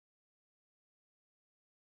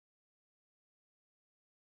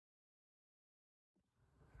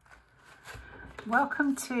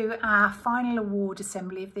Welcome to our final award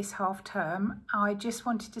assembly of this half term. I just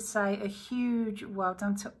wanted to say a huge well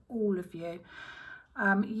done to all of you.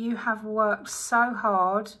 You have worked so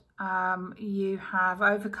hard. You have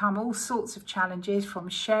overcome all sorts of challenges, from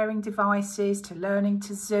sharing devices to learning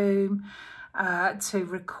to Zoom, to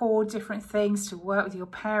record different things, to work with your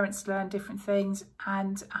parents to learn different things.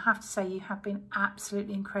 And I have to say, you have been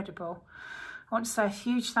absolutely incredible. I want to say a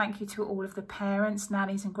huge thank you to all of the parents,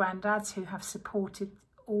 nannies and granddads who have supported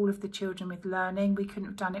all of the children with learning. We couldn't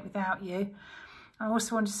have done it without you. I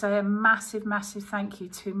also want to say a massive, massive thank you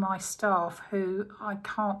to my staff, who I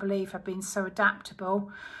can't believe have been so adaptable.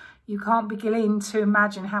 You can't begin to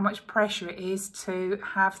imagine how much pressure it is to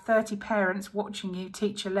have 30 parents watching you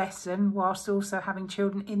teach a lesson whilst also having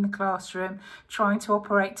children in the classroom trying to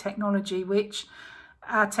operate technology, which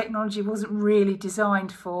our technology wasn't really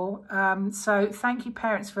designed for. So thank you,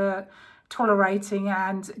 parents, for tolerating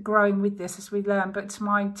and growing with this as we learn. But to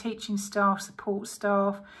my teaching staff, support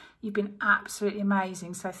staff, you've been absolutely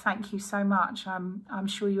amazing. So thank you so much. I'm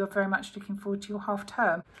sure you are very much looking forward to your half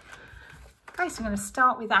term. Okay, so I'm going to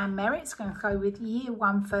start with our merits. I'm going to go with Year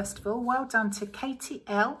 1 first of all. Well done to Katie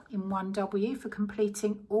L in 1W for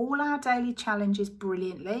completing all our daily challenges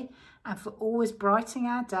brilliantly and for always brightening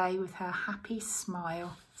our day with her happy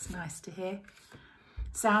smile. It's nice to hear.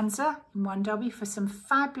 Zanza in 1W for some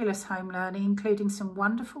fabulous home learning, including some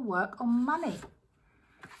wonderful work on money.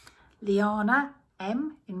 Liana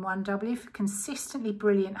M in 1W for consistently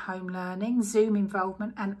brilliant home learning, Zoom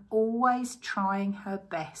involvement and always trying her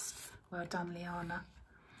best. Well done, Liana.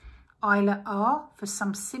 Isla R for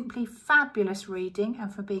some simply fabulous reading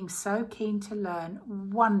and for being so keen to learn.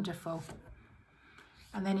 Wonderful.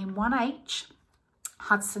 And then in 1H,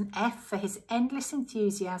 Hudson F for his endless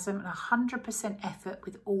enthusiasm and 100% effort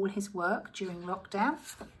with all his work during lockdown.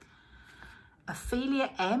 Ophelia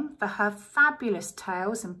M for her fabulous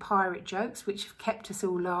tales and pirate jokes, which have kept us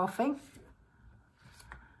all laughing.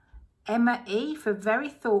 Emma E for very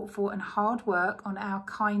thoughtful and hard work on our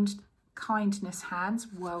kindness hands.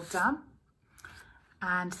 Well done.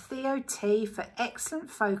 And Theo T for excellent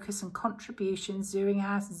focus and contributions during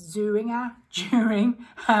our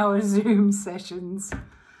Zoom sessions.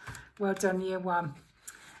 Well done, Year 1.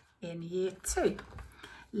 In Year 2,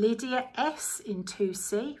 Lydia S in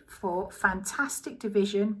 2C for fantastic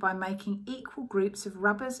division by making equal groups of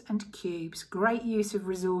rubbers and cubes. Great use of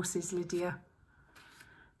resources, Lydia.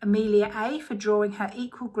 Amelia A for drawing her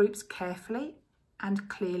equal groups carefully and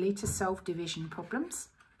clearly to solve division problems.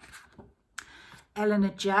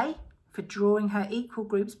 Eleanor J for drawing her equal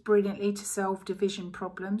groups brilliantly to solve division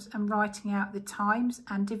problems and writing out the times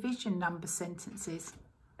and division number sentences.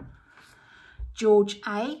 George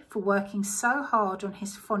A for working so hard on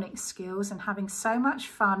his phonics skills and having so much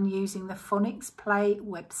fun using the Phonics Play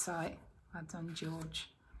website. Well done, George.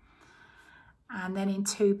 And then in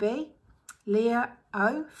 2B, Leah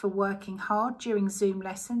O for working hard during Zoom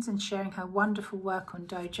lessons and sharing her wonderful work on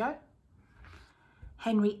Dojo.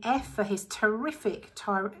 Henry F for his terrific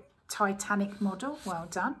Titanic model. Well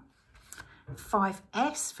done.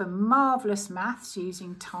 5S for marvellous maths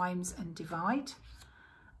using times and divide.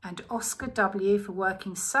 And Oscar W for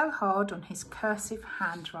working so hard on his cursive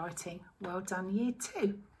handwriting. Well done, Year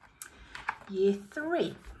 2. Year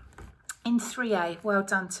 3. In 3A, well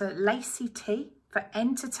done to Lacey T for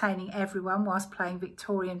entertaining everyone whilst playing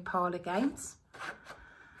Victorian parlour games.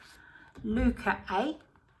 Luca A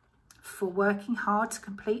for working hard to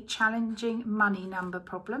complete challenging money number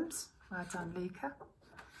problems. Well done, Luca.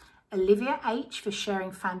 Olivia H for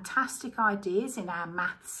sharing fantastic ideas in our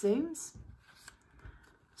maths Zooms.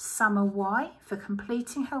 Summer Y for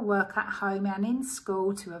completing her work at home and in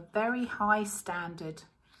school to a very high standard.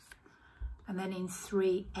 And then in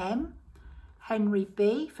 3M, Henry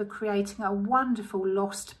B for creating a wonderful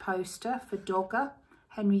lost poster for Dogger.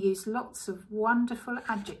 Henry used lots of wonderful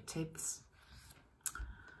adjectives.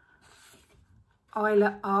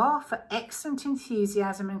 Isla R for excellent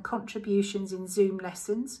enthusiasm and contributions in Zoom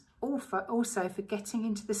lessons, also for getting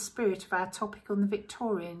into the spirit of our topic on the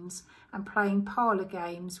Victorians and playing parlour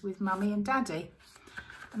games with Mummy and Daddy.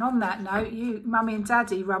 And on that note, you, Mummy and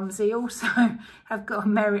Daddy, Rumsey, also have got a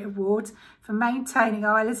merit award for maintaining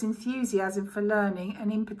Isla's enthusiasm for learning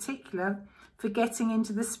and in particular for getting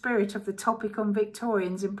into the spirit of the topic on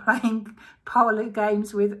Victorians and playing parlour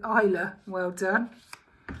games with Isla. Well done.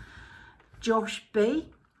 Josh B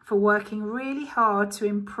for working really hard to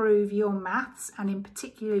improve your maths and in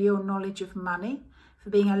particular your knowledge of money, for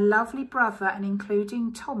being a lovely brother and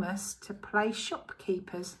including Thomas to play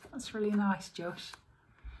shopkeepers. That's really nice, Josh.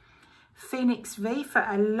 Phoenix V for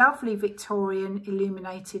a lovely Victorian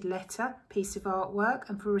illuminated letter, piece of artwork,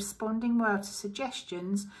 and for responding well to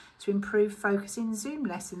suggestions to improve focus in Zoom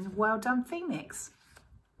lessons. Well done, Phoenix.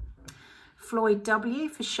 Floyd W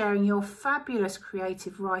for sharing your fabulous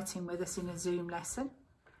creative writing with us in a Zoom lesson.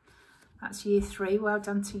 That's year 3, well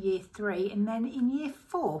done to year 3. And then in year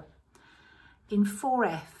 4, in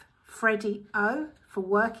 4F, Freddie O for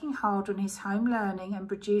working hard on his home learning and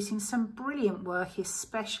producing some brilliant work,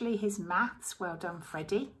 especially his maths. Well done,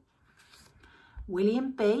 Freddie.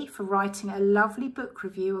 William B for writing a lovely book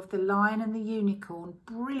review of The Lion and the Unicorn.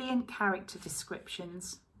 Brilliant character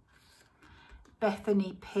descriptions.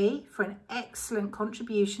 Bethany P for an excellent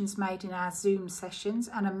contributions made in our Zoom sessions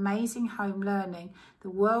and amazing home learning. The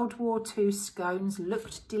World War II scones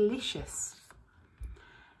looked delicious.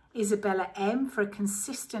 Isabella M for a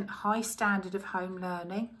consistent high standard of home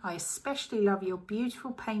learning. I especially love your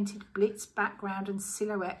beautiful painted blitz background and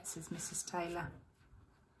silhouettes, says Mrs. Taylor.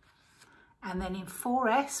 And then in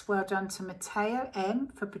 4S, well done to Matteo M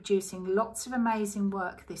for producing lots of amazing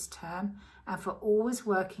work this term and for always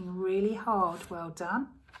working really hard. Well done.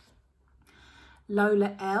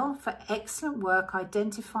 Lola L for excellent work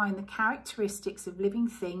identifying the characteristics of living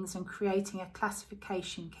things and creating a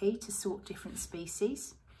classification key to sort different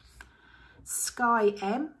species. Sky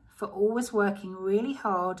M for always working really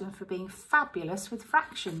hard and for being fabulous with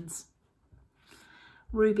fractions.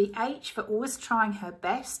 Ruby H for always trying her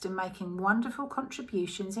best and making wonderful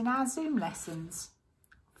contributions in our Zoom lessons.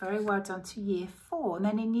 Very well done to year 4. And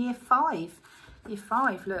then in year 5,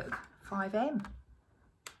 look, 5M.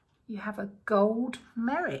 You have a gold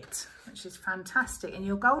merit, which is fantastic. And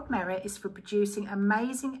your gold merit is for producing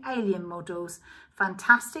amazing alien models,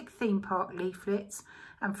 fantastic theme park leaflets,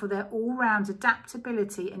 and for their all-round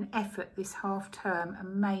adaptability and effort this half term.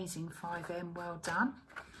 Amazing, 5M, well done.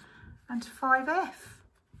 And 5F,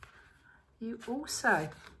 you also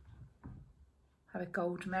have a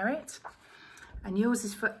gold merit. And yours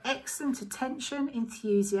is for excellent attention,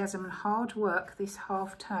 enthusiasm and hard work this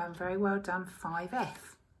half term. Very well done,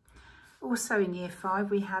 5F. Also in year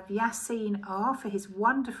 5, we have Yassine R for his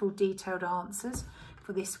wonderful detailed answers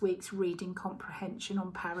for this week's reading comprehension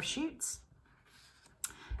on parachutes.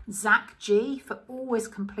 Zach G for always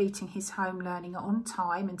completing his home learning on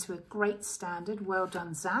time and to a great standard. Well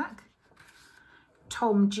done, Zach.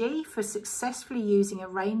 Tom G for successfully using a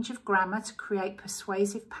range of grammar to create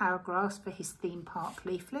persuasive paragraphs for his theme park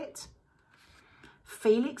leaflet.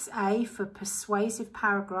 Felix A for persuasive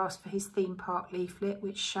paragraphs for his theme park leaflet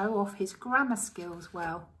which show off his grammar skills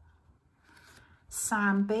well.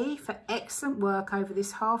 Sam B for excellent work over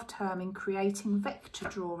this half term in creating vector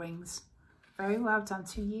drawings. Very well done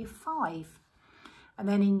to year 5. And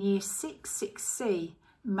then in year 6, 6C,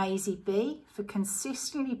 Maisie B for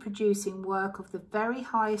consistently producing work of the very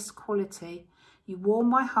highest quality. You warm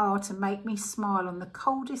my heart and make me smile on the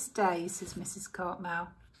coldest days, says Mrs. Cartmel.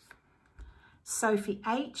 Sophie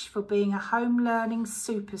H for being a home learning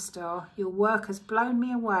superstar. Your work has blown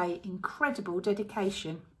me away. Incredible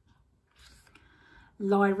dedication.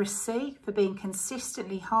 Lyra C for being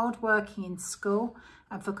consistently hardworking in school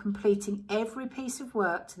and for completing every piece of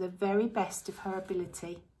work to the very best of her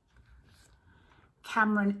ability.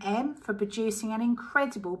 Cameron M for producing an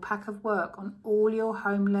incredible pack of work on all your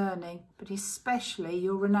home learning, but especially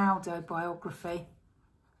your Ronaldo biography.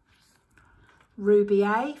 Ruby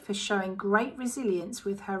A for showing great resilience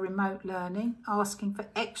with her remote learning, asking for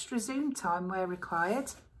extra Zoom time where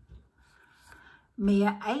required.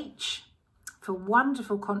 Mia H for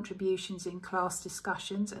wonderful contributions in class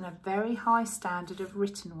discussions and a very high standard of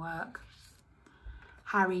written work.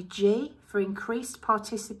 Harry G for increased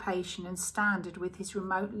participation and standard with his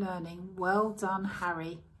remote learning. Well done,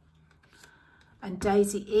 Harry. And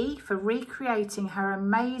Daisy E for recreating her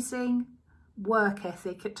amazing work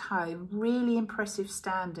ethic at home. Really impressive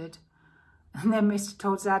standard. And then Mr.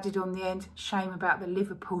 Todd's added on the end, shame about the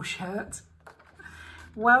Liverpool shirt.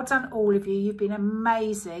 Well done, all of you. You've been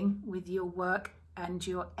amazing with your work and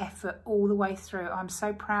your effort all the way through. I'm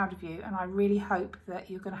so proud of you and I really hope that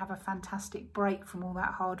you're going to have a fantastic break from all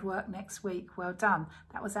that hard work next week. Well done.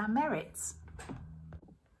 That was our merits.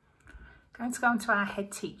 Going to go on to our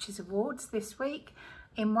Head Teachers Awards this week.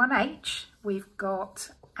 In 1H, we've got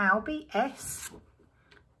Albie S,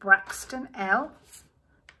 Braxton L,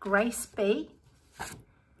 Grace B,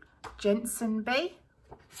 Jensen B,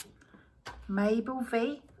 Mabel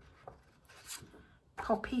V,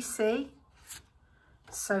 Poppy C,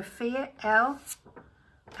 Sophia L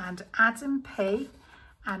and Adam P,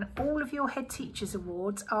 And all of your Head Teachers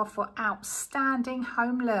Awards are for outstanding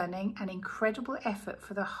home learning and incredible effort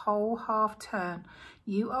for the whole half term.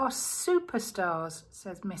 You are superstars,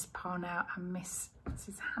 says Miss Parnell and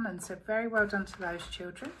Mrs. Hammond. So very well done to those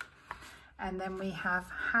children. And then we have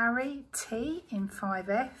Harry T in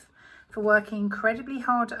 5F for working incredibly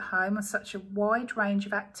hard at home on such a wide range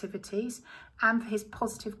of activities and for his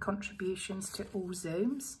positive contributions to all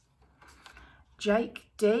Zooms. Jake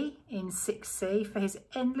D in 6C for his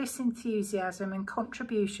endless enthusiasm and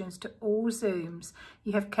contributions to all Zooms.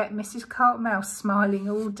 You have kept Mrs. Cartmel smiling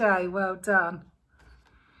all day. Well done.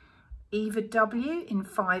 Eva W in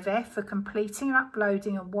 5F for completing and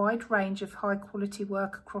uploading a wide range of high quality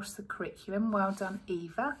work across the curriculum. Well done,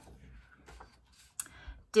 Eva.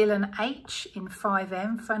 Dylan H in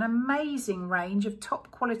 5M for an amazing range of top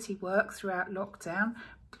quality work throughout lockdown.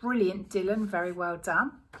 Brilliant, Dylan, very well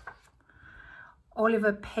done.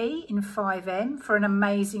 Oliver P in 5M for an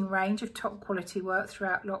amazing range of top quality work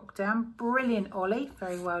throughout lockdown. Brilliant, Ollie,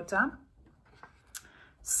 very well done.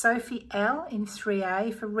 Sophie L in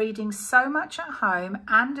 3A for reading so much at home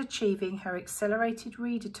and achieving her accelerated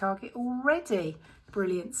reader target already.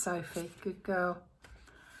 Brilliant, Sophie, good girl.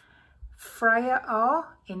 Freya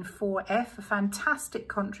R in 4F for fantastic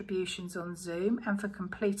contributions on Zoom and for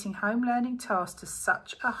completing home learning tasks to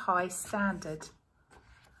such a high standard.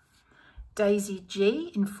 Daisy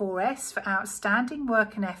G in 4S for outstanding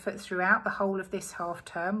work and effort throughout the whole of this half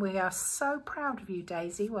term. We are so proud of you,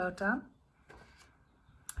 Daisy, well done.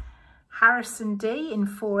 Harrison D in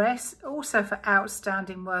 4S, also for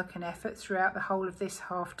outstanding work and effort throughout the whole of this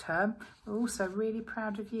half term. We're also really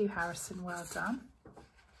proud of you, Harrison, well done.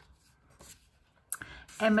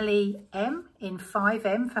 Emily M in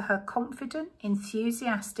 5M for her confident,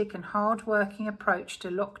 enthusiastic and hard-working approach to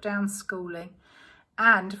lockdown schooling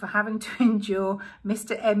and for having to endure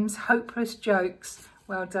Mr M's hopeless jokes.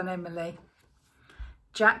 Well done, Emily.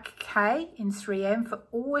 Jack K in 3M for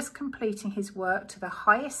always completing his work to the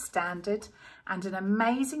highest standard and an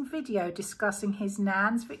amazing video discussing his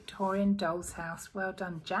Nan's Victorian doll's house. Well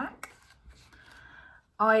done, Jack.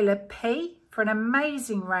 Isla P for an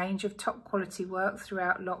amazing range of top quality work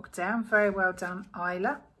throughout lockdown. Very well done,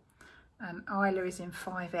 Isla. And Isla is in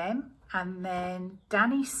 5M. And then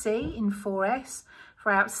Danny C in 4S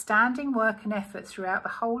for outstanding work and effort throughout the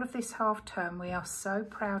whole of this half term. We are so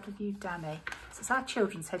proud of you, Danny. So it's our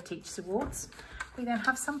Children's Head Teachers Awards. We then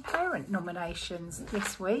have some parent nominations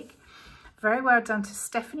this week. Very well done to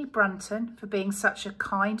Stephanie Brunton for being such a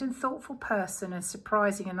kind and thoughtful person and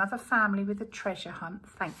surprising another family with a treasure hunt.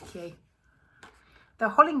 Thank you. The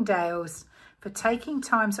Hollingdales for taking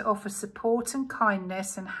time to offer support and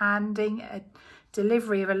kindness and handing a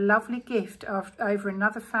delivery of a lovely gift over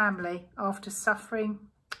another family after suffering.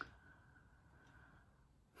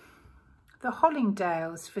 The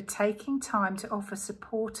Hollingdales for taking time to offer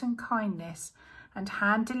support and kindness and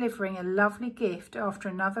hand delivering a lovely gift after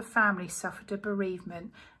another family suffered a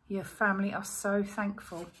bereavement. Your family are so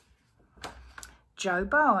thankful. Jo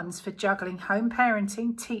Barnes for juggling home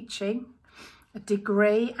parenting, teaching, a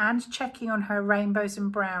degree and checking on her rainbows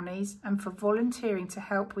and brownies, and for volunteering to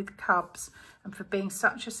help with cubs and for being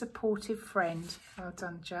such a supportive friend. Well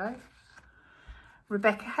done, Jo.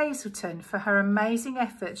 Rebecca Hazelton for her amazing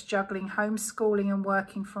efforts juggling homeschooling and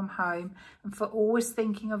working from home and for always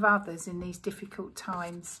thinking of others in these difficult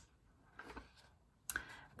times.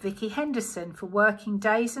 Vicky Henderson for working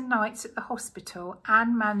days and nights at the hospital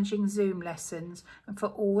and managing Zoom lessons and for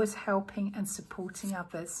always helping and supporting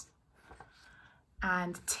others.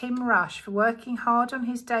 And Tim Rush for working hard on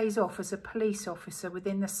his days off as a police officer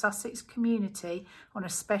within the Sussex community on a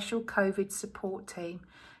special COVID support team.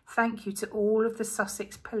 Thank you to all of the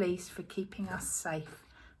Sussex Police for keeping us safe.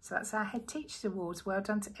 So that's our Head Teachers Awards. Well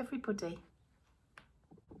done to everybody.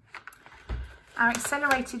 Our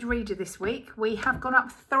accelerated reader this week, we have gone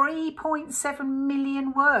up 3.7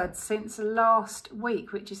 million words since last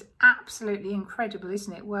week, which is absolutely incredible,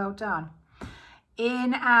 isn't it? Well done.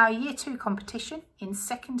 In our Year 2 competition, in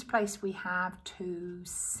second place we have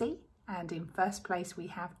 2C and in first place we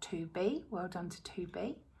have 2B. Well done to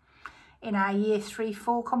 2B. In our Year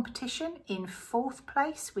 3-4 competition, in fourth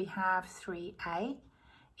place we have 3A.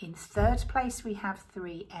 In third place we have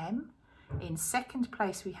 3M. In second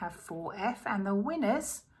place we have 4F. And the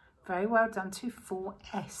winners, very well done to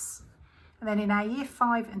 4S. And then in our Year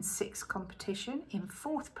 5 and 6 competition, in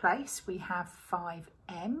fourth place we have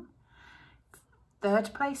 5M.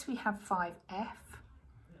 Third place we have 5F,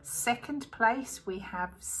 second place we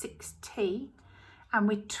have 6T, And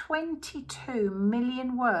with 22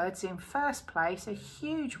 million words in first place, a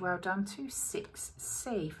huge well done to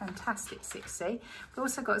 6C. Fantastic, 6C. We've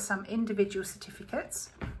also got some individual certificates.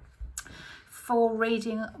 For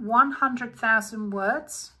reading 100,000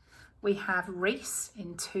 words, we have Reese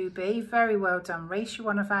in 2B. Very well done, Reese. You're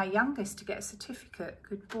one of our youngest to get a certificate.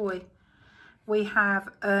 Good boy. We have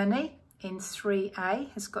Ernie in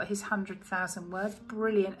 3A, has got his 100,000 words.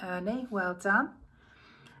 Brilliant, Ernie. Well done.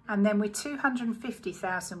 And then with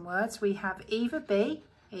 250,000 words, we have Eva B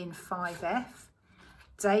in 5F,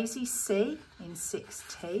 Daisy C in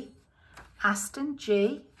 6T, Aston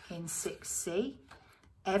G in 6C,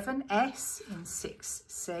 Evan S in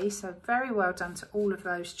 6C. So very well done to all of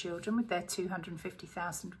those children with their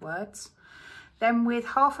 250,000 words. Then with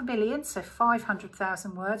 500,000, so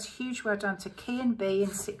 500,000 words, huge well done to Kian B in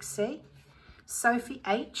 6C, Sophie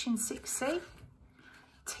H in 6C,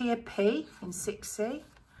 Tia P in 6C,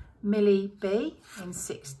 Millie B in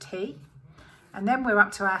 6T, and then we're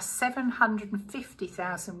up to our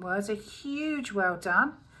 750,000 words. A huge well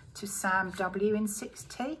done to Sam W in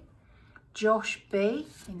 6T, Josh B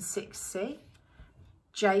in 6C,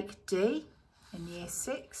 Jake D in Year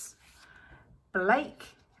 6, Blake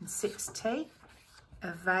in 6T,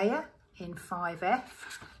 Avaya in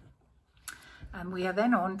 5F, and we are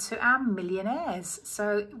then on to our millionaires.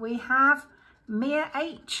 So we have Mia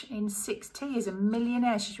H in 6T is a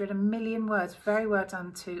millionaire. She's read 1 million words. Very well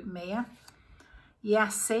done to Mia.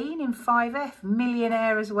 Yassine in 5F,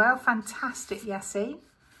 millionaire as well. Fantastic, Yassine.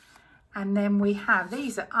 And then we have,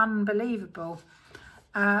 these are unbelievable,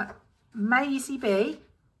 Maisie B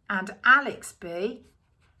and Alex B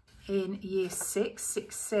in Year 6,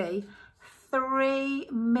 6C. 3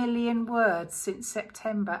 million words since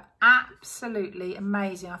September. Absolutely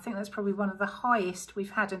amazing. I think that's probably one of the highest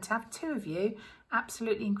we've had, and to have 2 of you,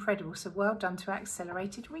 absolutely incredible. So well done to our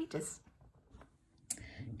accelerated readers.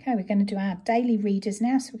 Okay, we're going to do our daily readers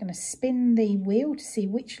now. So we're going to spin the wheel to see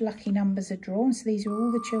which lucky numbers are drawn. So these are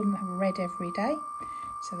all the children that have read every day.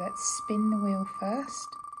 So let's spin the wheel first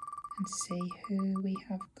and see who we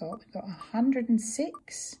have got. We've got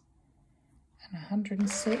 106 and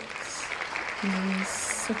 106. Is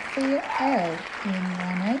Sophia L in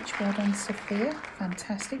 1H. Well done, Sophia.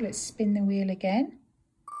 Fantastic. Let's spin the wheel again.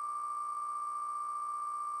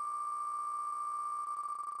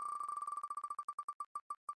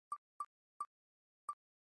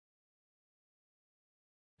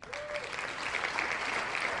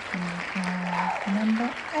 And we have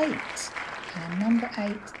number 8. And number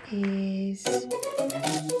 8 is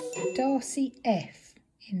Darcy F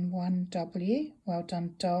in 1W. Well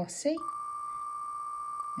done, Darcy.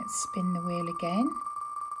 Let's spin the wheel again.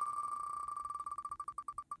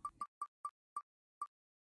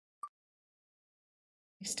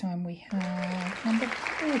 This time we have number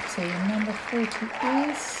 40, and number 40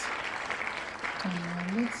 is, on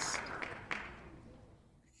my list,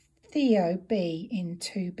 Theo B in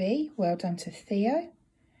 2B. Well done to Theo.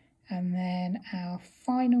 And then our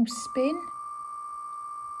final spin.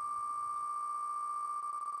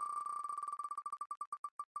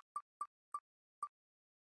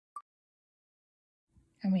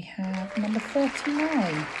 And we have number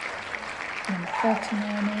 39. Number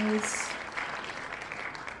 39 is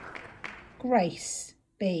Grace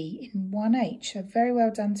B in 1H. So very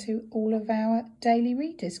well done to all of our daily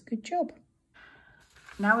readers. Good job.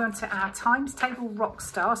 Now we're on to our times table rock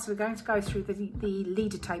star. So we're going to go through the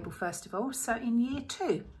leader table first of all. So in Year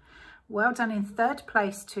 2, well done in 3rd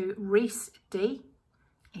place to Reese D,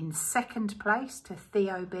 in 2nd place to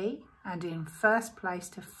Theo B, and in 1st place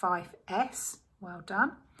to Fife S. Well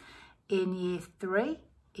done. In Year 3,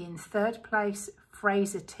 in 3rd place,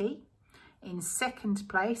 Fraser T. In 2nd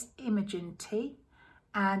place, Imogen T.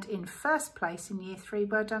 And in 1st place in Year 3,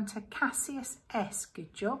 well done to Cassius S.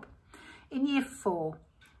 Good job. In Year 4,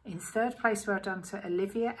 in 3rd place, well done to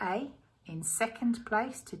Olivia A. In 2nd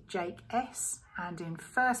place to Jake S. And in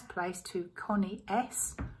 1st place to Connie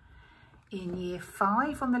S. In Year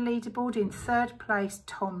 5 on the leaderboard, in 3rd place,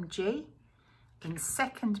 Tom G. In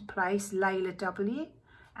 2nd place, Layla W.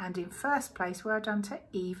 And in 1st place, well done to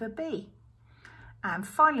Eva B. And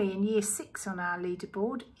finally, in Year 6 on our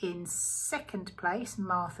leaderboard, in 2nd place,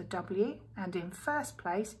 Martha W. And in 1st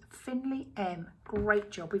place, Finley M. Great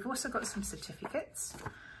job. We've also got some certificates.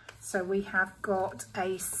 So we have got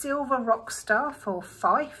a silver rock star for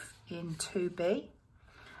Fife in 2B.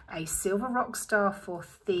 A silver rock star for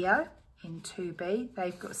Theo in 2B.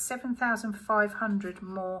 They've got 7,500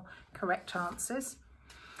 more correct answers.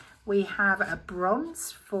 We have a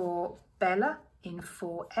bronze for Bella in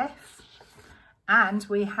 4F. And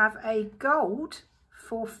we have a gold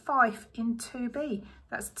for Fife in 2B.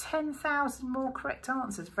 That's 10,000 more correct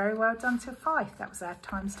answers. Very well done to Fife. That was our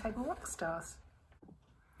Times Table Rockstars.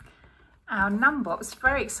 Our Numbots,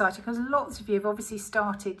 very exciting because lots of you have obviously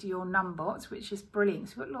started your Numbots, which is brilliant.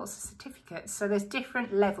 So we've got lots of certificates. So there's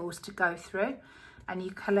different levels to go through and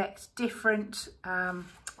you collect different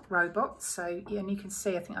robots. So, and you can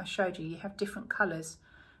see, I think I showed you, you have different colours.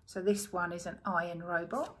 So this one is an iron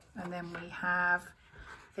robot, and then we have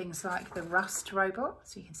things like the rust robot.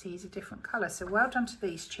 So you can see he's a different colour. So well done to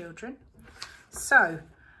these children. So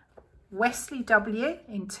Wesley W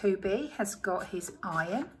in 2B has got his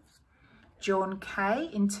iron. John K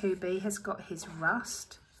in 2B has got his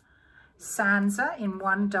rust. Sansa in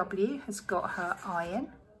 1W has got her iron.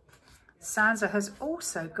 Sansa has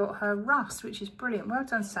also got her rust, which is brilliant. Well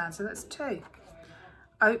done, Sansa, that's 2.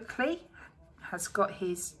 Oakley has got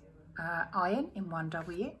his iron in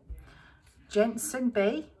 1W. Jensen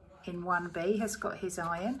B in 1B has got his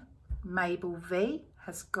iron. Mabel V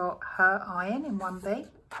has got her iron in 1B.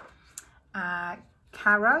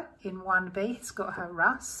 Caro in 1B has got her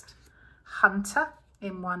rust. Hunter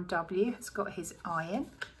in 1W has got his iron.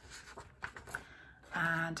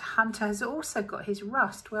 And Hunter has also got his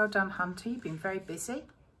rust. Well done, Hunter, you've been very busy.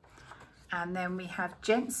 And then we have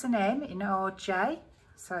Jensen M in RJ.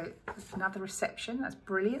 So another reception, that's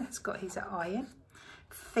brilliant, has got his iron.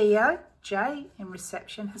 Theo J in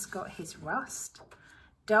reception has got his rust.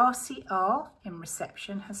 Darcy R in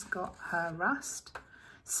reception has got her rust.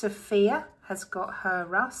 Sophia has got her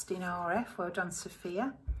rust in RF. Well done,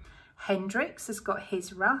 Sophia. Hendrix has got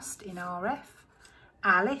his rust in RF.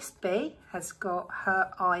 Alice B has got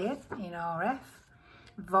her iron in RF.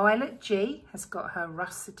 Violet G has got her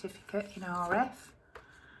rust certificate in RF.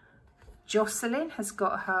 Jocelyn has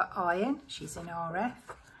got her iron, she's in RF.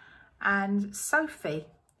 And Sophie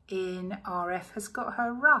in RF has got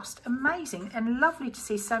her rust. Amazing and lovely to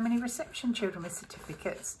see so many reception children with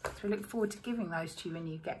certificates. So we look forward to giving those to you when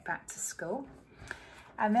you get back to school.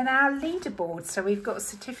 And then our leaderboard. So we've got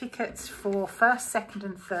certificates for 1st, 2nd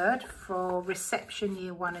and 3rd for reception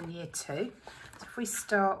year 1 and year 2. So if we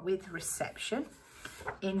start with reception.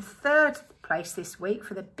 In 3rd place this week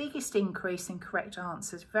for the biggest increase in correct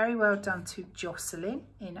answers, very well done to Jocelyn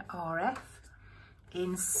in RF.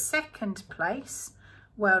 In 2nd place,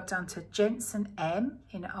 well done to Jensen M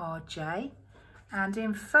in RJ. And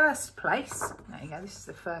in 1st place, there you go, this is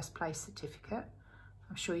the 1st place certificate.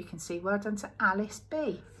 I'm sure you can see, well done to Alice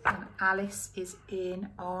B. And Alice is in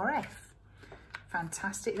RF.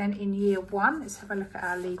 Fantastic. Then in year 1, let's have a look at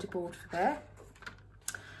our leaderboard for there.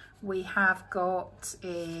 We have got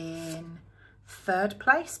in 3rd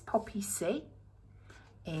place, Poppy C.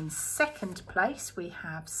 In 2nd place, we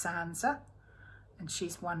have Sansa, and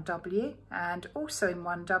she's 1W. And also in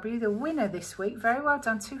 1W, the winner this week, very well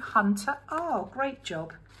done to Hunter R. Great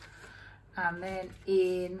job. And then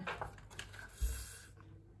in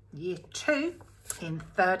year 2, in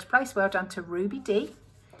 3rd place, well done to Ruby D.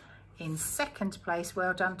 In 2nd place,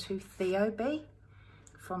 well done to Theo B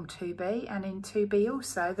from 2B. And in 2B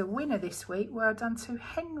also, the winner this week, well done to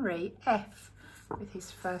Henry F with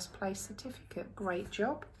his 1st place certificate. Great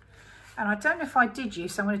job. And I don't know if I did you,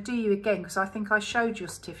 so I'm going to do you again because I think I showed your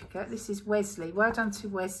certificate. This is Wesley. Well done to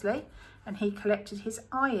Wesley. And he collected his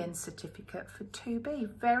iron certificate for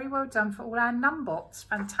 2B. Very well done for all our Numbots.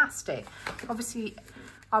 Fantastic. Obviously,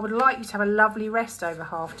 I would like you to have a lovely rest over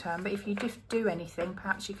half term, but if you do anything,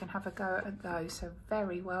 perhaps you can have a go at those. So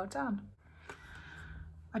very well done.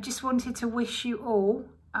 I just wanted to wish you all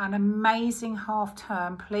an amazing half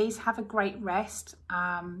term. Please have a great rest,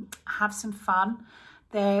 have some fun.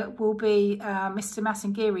 There will be, Mr.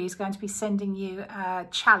 Masingiri is going to be sending you a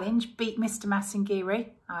challenge, Beat Mr. Masingiri.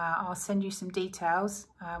 I'll send you some details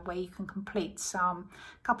where you can complete a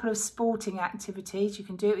couple of sporting activities. You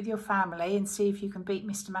can do it with your family and see if you can beat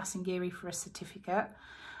Mr. Masingiri for a certificate.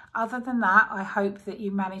 Other than that, I hope that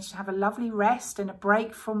you manage to have a lovely rest and a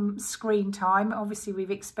break from screen time. Obviously,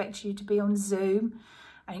 we've expected you to be on Zoom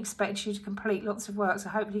and expect you to complete lots of work. So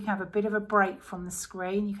hopefully you can have a bit of a break from the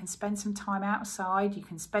screen. You can spend some time outside. You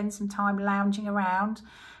can spend some time lounging around,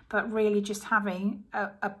 but really just having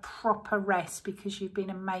a proper rest because you've been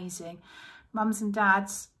amazing. Mums and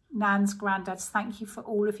dads, nans, granddads, thank you for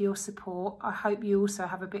all of your support. I hope you also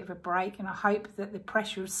have a bit of a break and I hope that the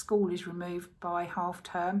pressure of school is removed by half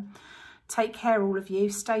term. Take care, all of you.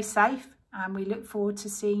 Stay safe and we look forward to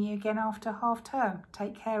seeing you again after half term.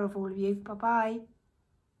 Take care of all of you. Bye-bye.